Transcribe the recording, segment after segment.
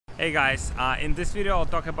Hey guys, in this video I'll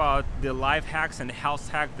talk about the life hacks and health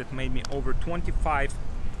hack that made me over $25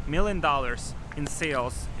 million in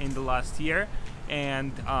sales in the last year,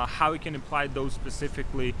 and how you can apply those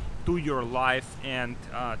specifically to your life and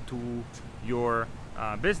to your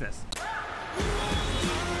business.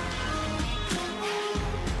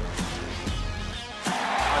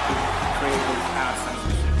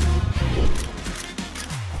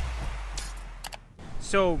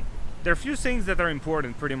 So there are a few things that are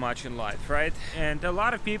important pretty much in life, right? And a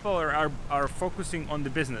lot of people are focusing on the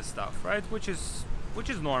business stuff, right? Which is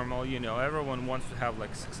normal, you know. Everyone wants to have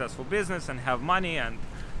like successful business and have money, and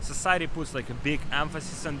society puts like a big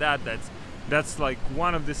emphasis on that. That's like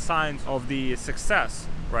one of the signs of the success,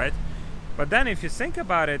 right? But then if you think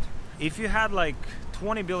about it, if you had like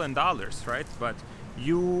 $20 billion, right? But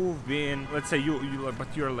you've been, let's say but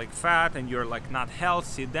you're like fat and you're like not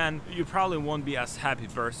healthy, then you probably won't be as happy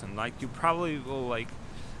person. Like you probably will like,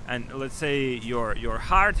 and let's say your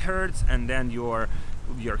heart hurts, and then your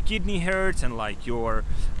kidney hurts, and like your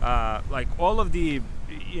like all of the,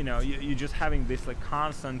 you know, you're just having this like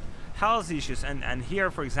constant health issues. And here,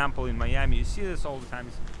 for example, in Miami, you see this all the time.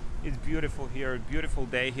 It's beautiful here, beautiful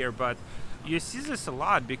day here, but you see this a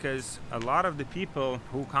lot because a lot of the people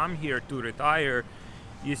who come here to retire,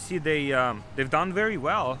 you see they've done very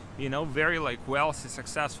well, you know, very like wealthy,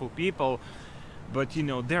 successful people, but you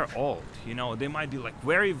know, they're old, you know, they might be like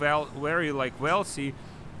very like wealthy,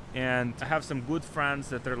 and I have some good friends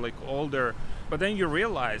that are like older, but then you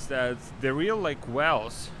realize that the real like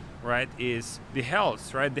wealth, right, is the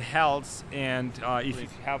health, right? The health, and if you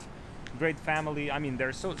have great family, I mean,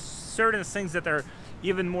 there's certain things that are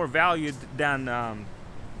even more valued than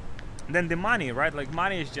the money, right? Like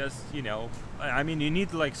money is just, you know, I mean, you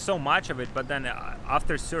need like so much of it, but then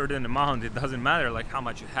after a certain amount, it doesn't matter like how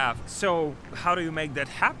much you have. So how do you make that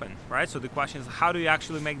happen, right? So the question is, how do you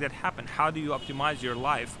actually make that happen? How do you optimize your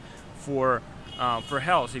life for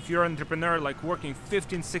health? If you're an entrepreneur, like working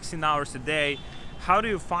 15, 16 hours a day, how do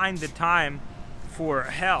you find the time for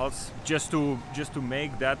health just to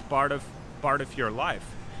make that part of your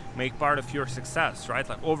life? Make part of your success, right?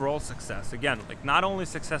 Like overall success. Again, like not only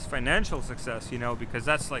success, financial success, you know, because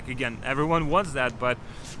that's like, again, everyone wants that, but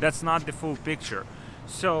that's not the full picture.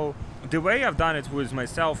 So the way I've done it with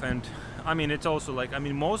myself, and I mean, it's also like, I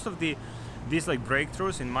mean, most of these like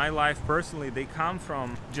breakthroughs in my life personally, they come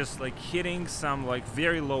from just like hitting some like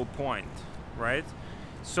very low point, right?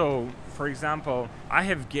 So for example, I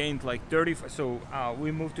have gained like 30, so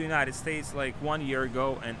we moved to the United States like 1 year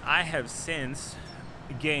ago, and I have since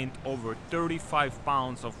gained over 35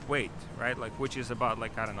 pounds of weight, right? Like, which is about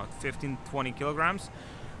like, I don't know, 15, 20 kilograms,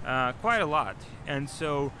 quite a lot. And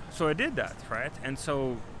so I did that, right? And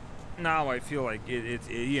so now I feel like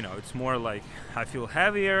it you know, it's more like I feel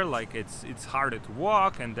heavier, like it's harder to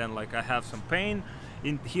walk, and then like I have some pain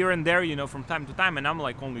in here and there, you know, from time to time, and I'm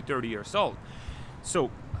like only 30 years old.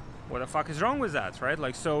 So what the fuck is wrong with that, right?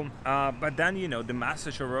 Like, so but then, you know, the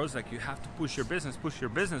message arose like, you have to push your business, push your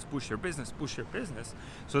business, push your business, push your business.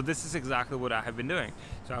 So this is exactly what I have been doing.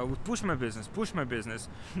 So I would push my business,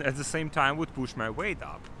 at the same time would push my weight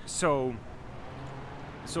up. So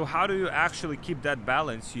how do you actually keep that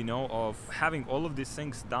balance, you know, of having all of these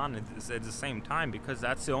things done at the same time? Because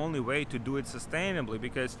that's the only way to do it sustainably.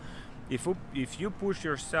 Because if you push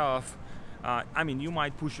yourself, I mean, you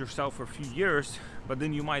might push yourself for a few years, but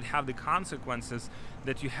then you might have the consequences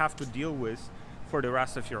that you have to deal with for the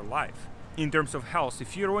rest of your life. In terms of health,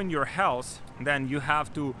 if you ruin your health, then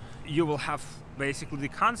you will have basically the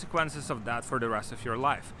consequences of that for the rest of your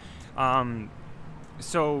life.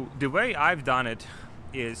 So the way I've done it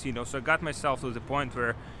is, you know, so I got myself to the point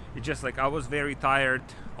where it's just like I was very tired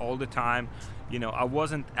all the time, you know, I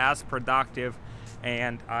wasn't as productive,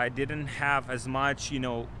 and I didn't have as much, you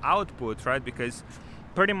know, output, right? Because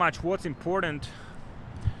pretty much what's important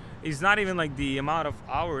is not even like the amount of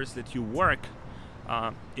hours that you work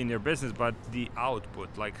in your business, but the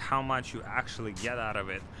output, like how much you actually get out of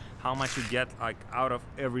it, how much you get like out of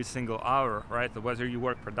every single hour, right? Whether you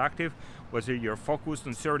work productive, whether you're focused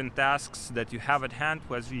on certain tasks that you have at hand,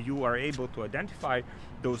 whether you are able to identify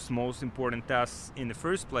those most important tasks in the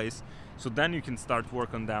first place, so then you can start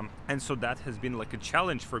work on them. And so that has been like a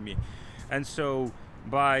challenge for me. And so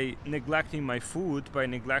by neglecting my food, by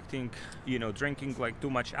neglecting, you know, drinking like too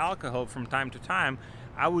much alcohol from time to time,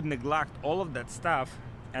 I would neglect all of that stuff,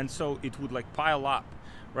 and so it would like pile up,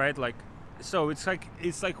 right? Like, so it's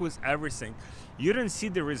like with everything, you don't see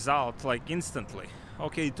the result like instantly.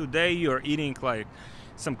 Okay, today you're eating like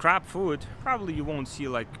some crap food, probably you won't see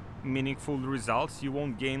like meaningful results, you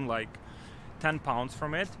won't gain like 10 pounds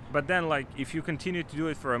from it. But then like if you continue to do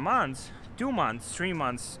it for a month, 2 months, 3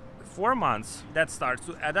 months, 4 months, that starts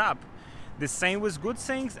to add up. The same with good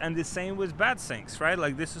things and the same with bad things, right?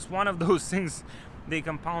 Like this is one of those things, the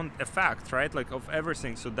compound effect, right? Like of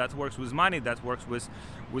everything. So that works with money, that works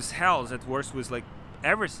with health, that works with like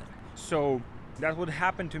everything. So that would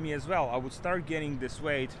happen to me as well. I would start gaining this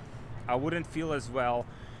weight, I wouldn't feel as well,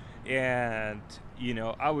 and you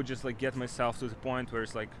know, I would just like get myself to the point where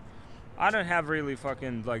it's like I don't have really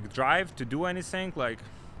fucking like drive to do anything. Like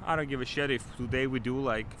I don't give a shit if today we do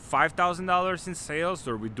like $5,000 in sales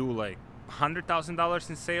or we do like $100,000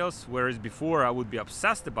 in sales, whereas before I would be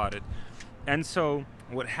obsessed about it. And so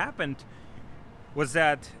what happened was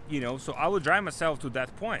that, you know, so I would drive myself to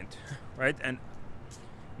that point, right? And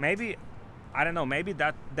maybe, I don't know, maybe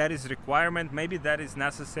that is a requirement, maybe that is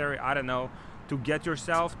necessary, I don't know, to get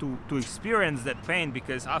yourself to experience that pain,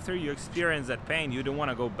 because after you experience that pain, you don't want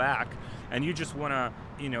to go back and you just want to,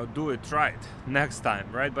 you know, do it right next time,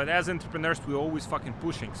 right? But as entrepreneurs, we're always fucking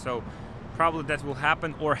pushing. So probably that will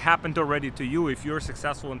happen or happened already to you. If you're a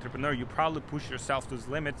successful entrepreneur, you probably push yourself to the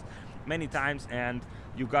limits many times and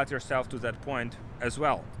you got yourself to that point as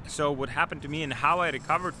well. So what happened to me and how I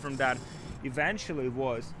recovered from that eventually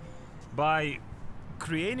was by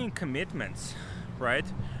creating commitments, right?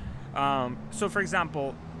 So for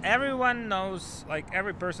example, everyone knows, like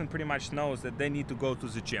every person pretty much knows that they need to go to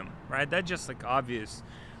the gym, right? That's just like obvious.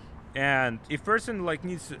 And if person like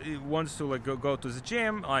wants to like go to the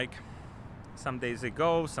gym, like some days they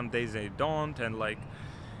go, some days they don't,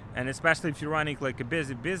 and especially if you're running like a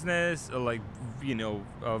busy business, or like, you know,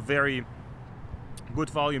 a very good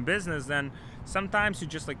volume business, then sometimes you're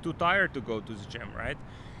just like too tired to go to the gym, right?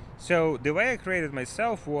 So the way I created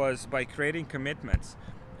myself was by creating commitments.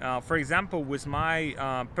 For example, with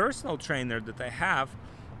my personal trainer that I have,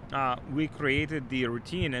 we created the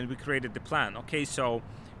routine and we created the plan. Okay, so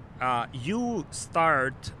you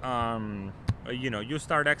start, you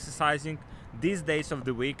start exercising these days of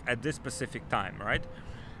the week at this specific time, right?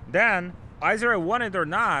 Then either I want it or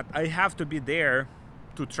not, I have to be there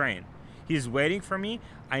to train. He's waiting for me.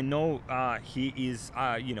 I know he is,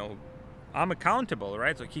 I'm accountable,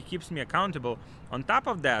 right? So he keeps me accountable. On top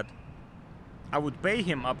of that, I would pay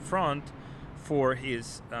him up front for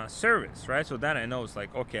his service, right? So then I know it's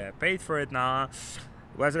like, okay, I paid for it now.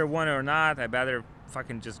 Whether I want it or not, I better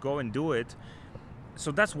fucking just go and do it.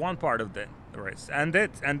 So that's one part of the race. And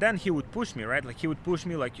then he would push me, right? Like he would push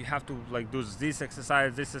me, like you have to like do this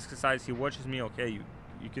exercise, this exercise. He watches me, okay,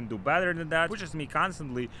 you can do better than that. Pushes me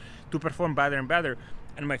constantly to perform better and better.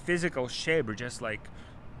 And my physical shape are just like,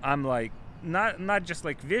 I'm like, not just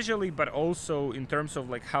like visually, but also in terms of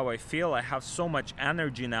like how I feel. I have so much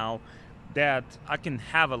energy now that I can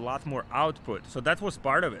have a lot more output. So that was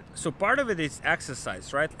part of it. So part of it is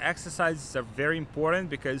exercise, right? Exercises are very important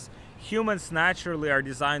because humans naturally are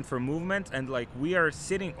designed for movement, and like we are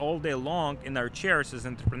sitting all day long in our chairs as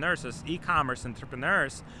entrepreneurs, as e-commerce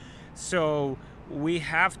entrepreneurs. So we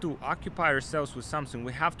have to occupy ourselves with something.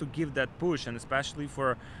 We have to give that push, and especially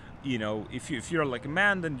for, you know, if you're like a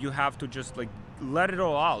man, then you have to just like let it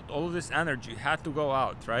all out. All of this energy had to go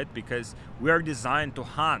out, right? Because we are designed to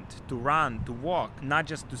hunt, to run, to walk, not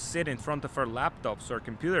just to sit in front of our laptops or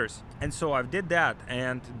computers. And so I did that,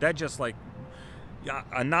 and that just like, yeah.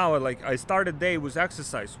 And now like I started day with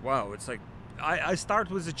exercise. Wow, it's like I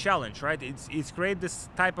start with a challenge, right? It's create this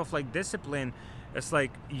type of like discipline. It's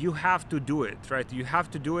like you have to do it, right? You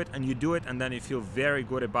have to do it, and you do it, and then you feel very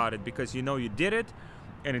good about it because you know you did it.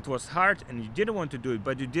 And it was hard and you didn't want to do it,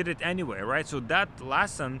 but you did it anyway, right? So that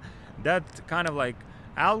lesson, that kind of like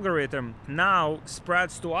algorithm now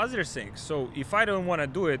spreads to other things. So if I don't want to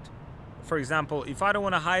do it, for example, if I don't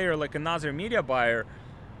want to hire like another media buyer,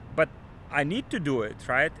 but I need to do it,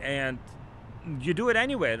 right? And you do it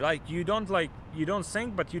anyway. Like you don't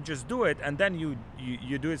think, but you just do it, and then you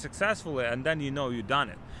do it successfully, and then you know you've done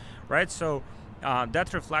it, right? So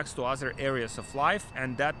that reflects to other areas of life,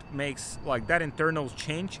 and that makes like that internal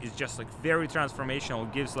change is just like very transformational.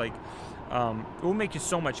 It gives like it will make you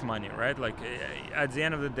so much money, right? Like at the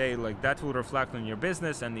end of the day, like that will reflect on your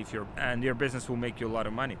business, and your business will make you a lot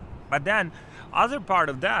of money. But then other part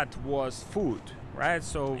of that was food, right?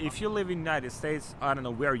 So if you live in the United States, I don't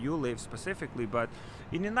know where you live specifically, but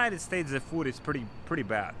in the United States the food is pretty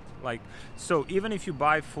bad. Like, so even if you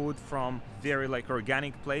buy food from very like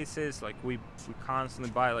organic places, like we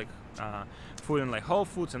constantly buy like food in like Whole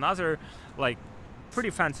Foods and other like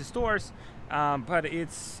pretty fancy stores, but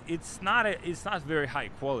it's not very high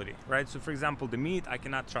quality, right? So for example, the meat, I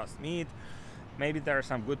cannot trust meat. Maybe there are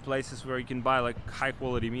some good places where you can buy like high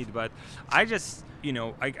quality meat, but I just, you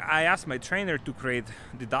know, I asked my trainer to create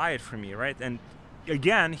the diet for me, right? And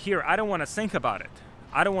again, here I don't want to think about it.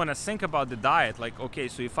 I don't want to think about the diet. Like, okay,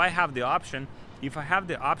 so if I have the option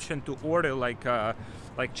to order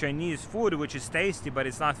like Chinese food, which is tasty but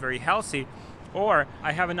it's not very healthy, or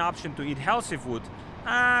I have an option to eat healthy food,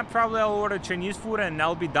 probably I'll order Chinese food and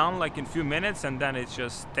I'll be done like in a few minutes, and then it's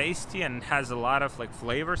just tasty and has a lot of like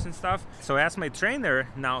flavors and stuff. So I asked my trainer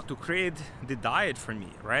now to create the diet for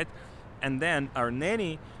me, right? And then our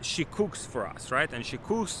nanny, she cooks for us, right? And she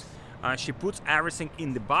cooks, she puts everything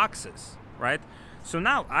in the boxes, right? So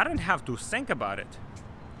now I don't have to think about it.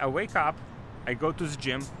 I wake up, I go to the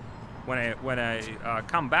gym. When I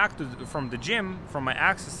come back from the gym, from my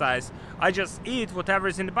exercise, I just eat whatever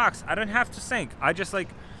is in the box. I don't have to think. I just like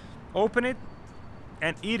open it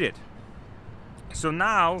and eat it. So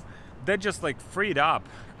now that just like freed up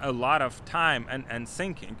a lot of time and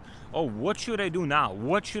thinking. Oh, what should I do now?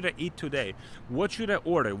 What should I eat today? What should I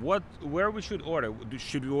order? Where we should order?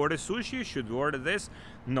 Should we order sushi? Should we order this?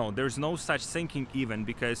 No, there's no such thinking even,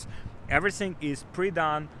 because everything is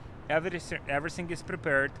pre-done. Everything is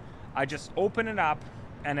prepared. I just open it up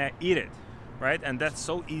and I eat it, right? And that's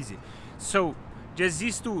so easy. So just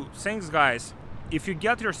these two things, guys. If you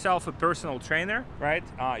get yourself a personal trainer, right?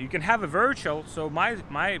 You can have a virtual. So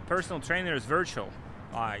my personal trainer is virtual.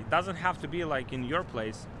 It doesn't have to be like in your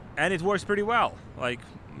place, and it works pretty well. Like,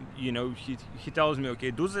 you know, he tells me,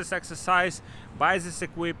 okay, do this exercise, buy this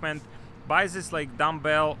equipment, buy this like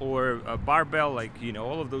dumbbell or a barbell, like, you know,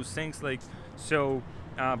 all of those things. Like, so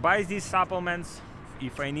buy these supplements.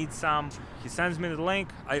 If I need some, he sends me the link,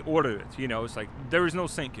 I order it. You know, it's like there is no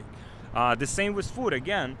thinking. The same with food.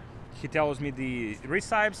 Again, he tells me the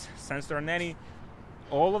recipes, sends to our nanny.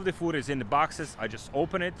 All of the food is in the boxes. I just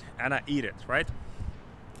open it and I eat it, right?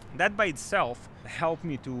 That by itself helped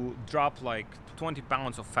me to drop like 20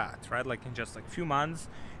 pounds of fat, right? Like in just like few months.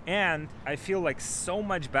 And I feel like so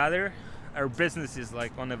much better. Our business is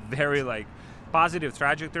like on a very like positive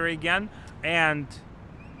trajectory again. And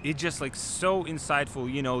it's just like so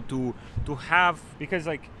insightful, you know, to have, because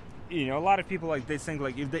like, you know, a lot of people like they think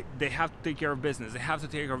like if they have to take care of business, they have to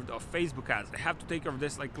take care of Facebook ads, they have to take care of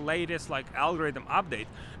this like latest like algorithm update.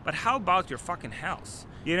 But how about your fucking health?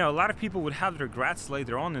 You know, a lot of people would have regrets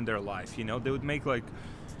later on in their life. You know, they would make like,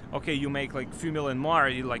 okay, you make like a few million more,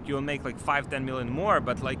 you'll make like 5-10 million more,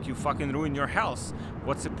 but like you fucking ruin your health.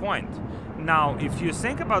 What's the point? Now, if you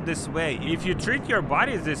think about this way, if you treat your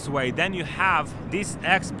body this way, then you have these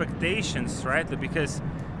expectations, right? Because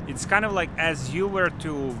it's kind of like as you were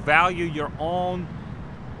to value your own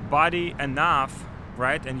body enough,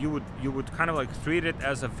 right? And you would kind of like treat it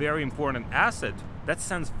as a very important asset. That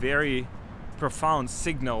sends very profound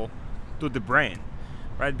signal to the brain,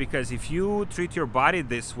 right? Because if you treat your body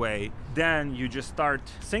this way, then you just start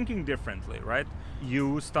thinking differently, right?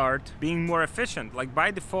 You start being more efficient. Like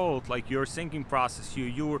by default, like your thinking process,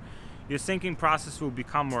 your thinking process will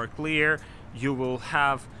become more clear. You'll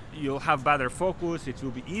have better focus. It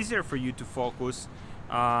will be easier for you to focus,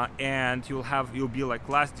 and you'll be like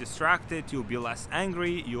less distracted. You'll be less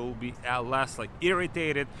angry. You'll be less like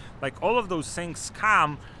irritated. Like all of those things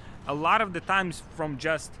come a lot of the times from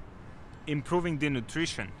just improving the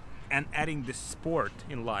nutrition and adding the sport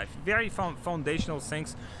in life. Very foundational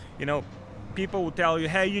things. You know, people will tell you,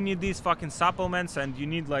 hey, you need these fucking supplements, and you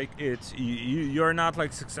need like you're not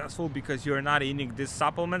like successful because you're not eating these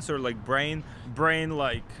supplements or like brain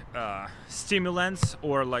like stimulants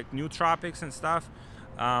or like nootropics and stuff.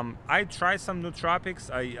 I try some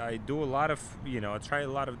nootropics. I do a lot of, you know, I try a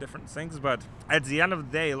lot of different things, but at the end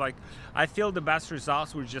of the day, like I feel the best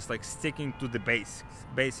results with just like sticking to the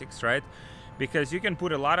basics, right? Because you can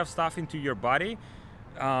put a lot of stuff into your body,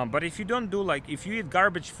 but if you don't do like, if you eat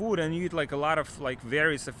garbage food and you eat like a lot of like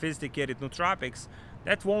very sophisticated nootropics,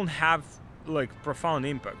 that won't have like profound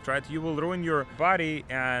impact, right? You will ruin your body,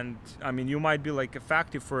 and I mean, you might be like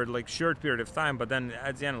effective for like short period of time, but then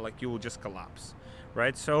at the end, like you will just collapse.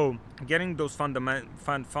 Right, so getting those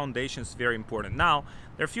foundations is very important. Now,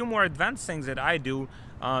 there are a few more advanced things that I do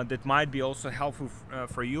that might be also helpful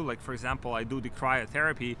for you. Like, for example, I do the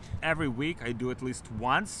cryotherapy every week. I do at least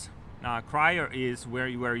once. Cryo is where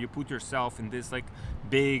you put yourself in this like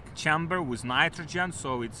big chamber with nitrogen,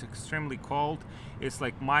 so it's extremely cold. It's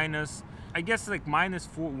like minus, I guess like minus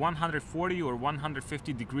 140 or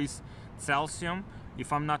 150 degrees Celsius,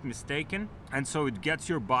 if I'm not mistaken. And so it gets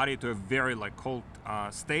your body to a very like cold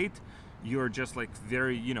state. You're just like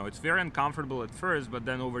very, you know, it's very uncomfortable at first, but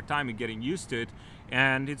then over time you're getting used to it.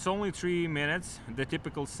 And it's only 3 minutes, the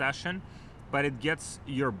typical session, but it gets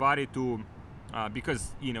your body to,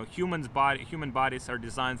 because, you know, human bodies are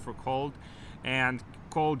designed for cold, and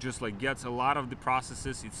cold just like gets a lot of the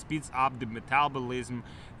processes. It speeds up the metabolism,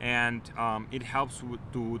 and it helps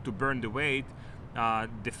to burn the weight.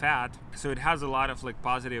 the fat. So it has a lot of like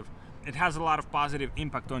positive, it has a lot of positive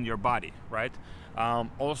impact on your body, right?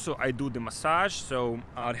 Also, I do the massage, so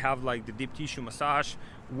I'd have like the deep tissue massage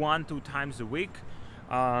 1-2 times a week.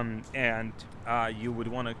 And you would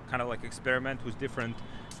want to kind of like experiment with different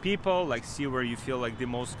people, like see where you feel like the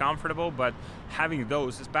most comfortable. But having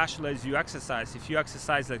those, especially as you exercise, if you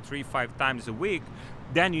exercise like 3-5 times a week,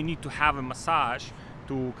 then you need to have a massage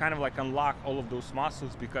to kind of like unlock all of those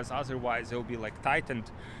muscles, because otherwise they'll be like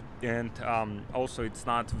tightened, and also it's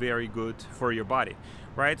not very good for your body,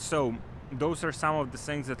 right? So those are some of the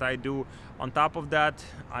things that I do. On top of that,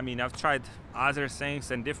 I mean, I've tried other things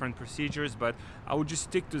and different procedures, but I would just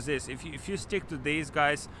stick to this. If you stick to these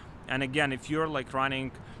guys, and again, if you're like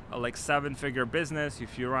running a like 7-figure business,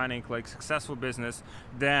 if you're running like successful business,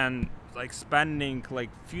 then like spending like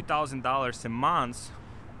few $1,000s a month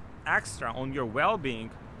extra on your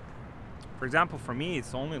well-being, for example, for me,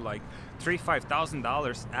 it's only like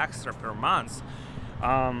 $3,000-$5,000 extra per month.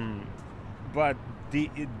 But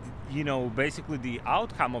you know, basically the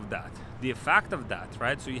outcome of that, the effect of that,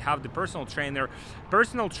 right? So you have the personal trainer.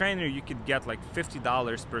 Personal trainer, you could get like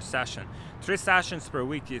 $50 per session. 3 sessions per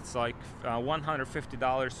week, it's like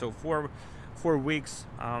 $150. So 4 weeks,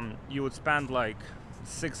 you would spend like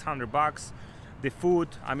 $600. The food,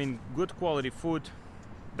 I mean, good quality food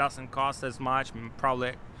doesn't cost as much. I mean,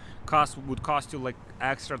 probably would cost you like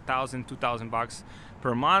extra $1,000-$2,000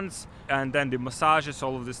 per month. And then the massages,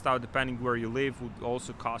 all of this stuff, depending where you live, would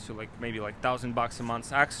also cost you like maybe like $1,000 a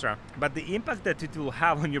month extra. But the impact that it will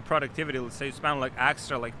have on your productivity, let's say you spend like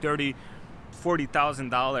extra like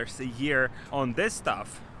 $30,000-$40,000 a year on this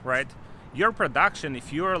stuff, right? Your production,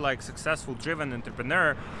 if you're like successful driven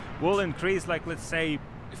entrepreneur, will increase like, let's say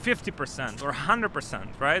 50% or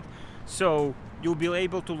 100%, right? So you'll be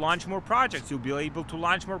able to launch more projects, you'll be able to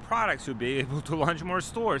launch more products, you'll be able to launch more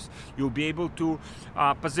stores, you'll be able to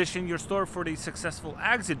position your store for the successful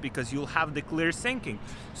exit, because you'll have the clear thinking.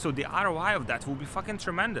 So the ROI of that will be fucking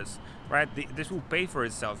tremendous, right? This will pay for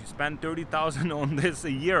itself. You spend $30,000 on this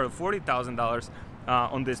a year, or $40,000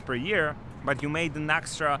 on this per year, but you made an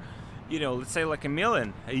extra, you know, let's say like $1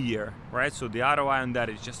 million a year, right? So the ROI on that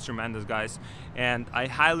is just tremendous, guys. And I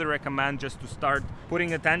highly recommend just to start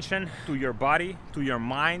putting attention to your body, to your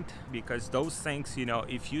mind, because those things, you know,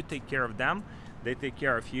 if you take care of them, they take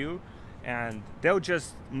care of you, and they'll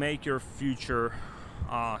just make your future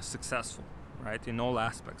successful, right? In all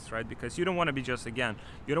aspects, right? Because you don't want to be just, again,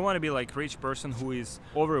 you don't want to be like rich person who is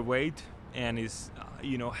overweight and is,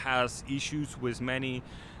 you know, has issues with many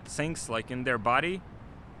things like in their body.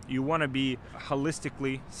 You want to be a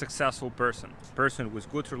holistically successful person with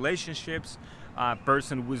good relationships,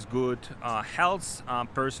 person with good health,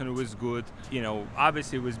 person with good, you know,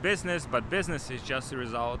 obviously with business, but business is just a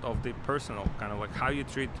result of the personal, kind of like how you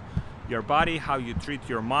treat your body, how you treat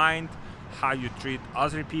your mind, how you treat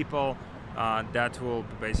other people. That will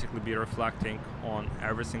basically be reflecting on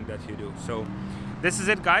everything that you do. So this is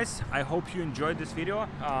it, guys. I hope you enjoyed this video.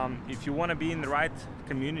 If you want to be in the right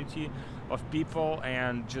community of people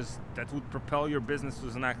and just that would propel your business to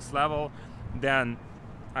the next level, then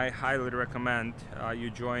I highly recommend you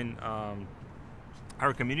join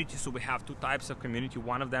our community. So we have 2 types of community.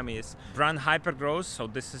 One of them is brand hypergrowth. So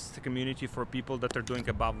this is the community for people that are doing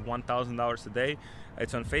above $1,000 a day.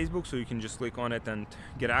 It's on Facebook, so you can just click on it and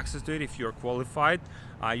get access to it if you're qualified.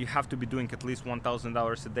 You have to be doing at least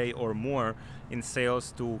 $1,000 a day or more in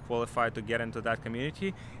sales to qualify to get into that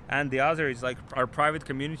community. And the other is like our private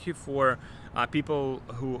community for people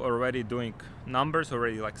who are already doing numbers,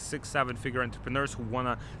 already like 6-7 figure entrepreneurs who want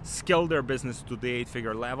to scale their business to the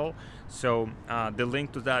 8-figure level. So the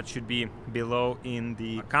link to that should be below in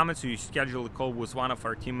the comments. So you schedule a call with one of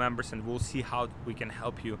our team members and we'll see how we can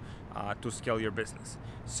help you to scale your business.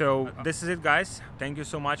 So this is it, guys. Thank you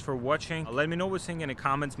so much for watching. Let me know what you think in the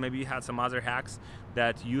comments. Maybe you had some other hacks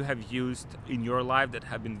that you have used in your life that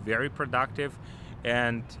have been very productive.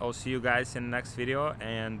 And I'll see you guys in the next video.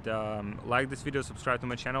 And like this video, subscribe to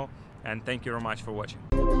my channel, and thank you very much for watching.